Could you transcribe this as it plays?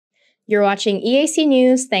You're watching EAC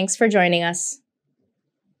News. Thanks for joining us.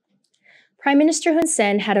 Prime Minister Hun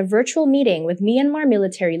Sen had a virtual meeting with Myanmar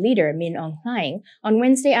military leader Min Aung Hlaing on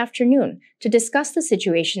Wednesday afternoon to discuss the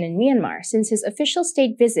situation in Myanmar since his official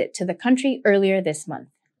state visit to the country earlier this month.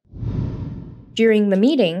 During the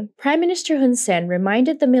meeting, Prime Minister Hun Sen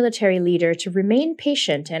reminded the military leader to remain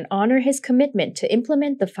patient and honor his commitment to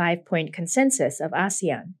implement the Five-Point Consensus of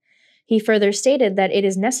ASEAN. He further stated that it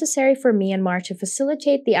is necessary for Myanmar to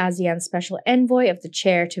facilitate the ASEAN Special Envoy of the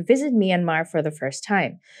Chair to visit Myanmar for the first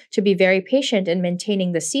time, to be very patient in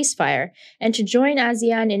maintaining the ceasefire, and to join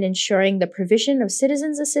ASEAN in ensuring the provision of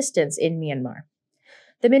citizens' assistance in Myanmar.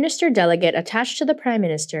 The Minister Delegate Attached to the Prime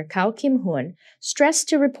Minister, Kao Kim Hourn, stressed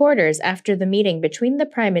to reporters after the meeting between the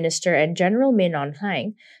Prime Minister and General Min Aung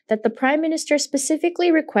Hlaing that the Prime Minister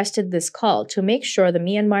specifically requested this call to make sure the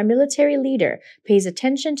Myanmar military leader pays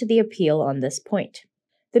attention to the appeal on this point.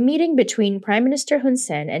 The meeting between Prime Minister Hun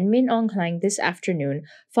Sen and Min Aung Hlaing this afternoon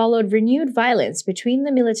followed renewed violence between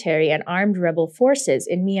the military and armed rebel forces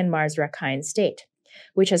in Myanmar's Rakhine state,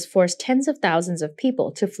 which has forced tens of thousands of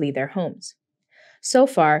people to flee their homes. So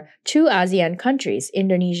far, two ASEAN countries,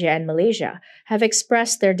 Indonesia and Malaysia, have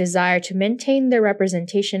expressed their desire to maintain their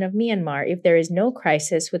representation of Myanmar if there is no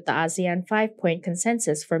crisis with the ASEAN Five-Point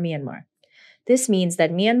Consensus for Myanmar. This means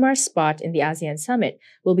that Myanmar's spot in the ASEAN summit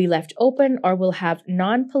will be left open or will have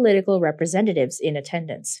non-political representatives in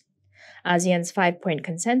attendance. ASEAN's Five-Point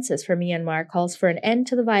Consensus for Myanmar calls for an end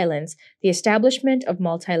to the violence, the establishment of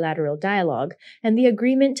multilateral dialogue, and the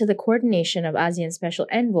agreement to the coordination of ASEAN Special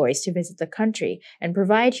Envoys to visit the country and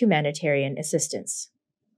provide humanitarian assistance.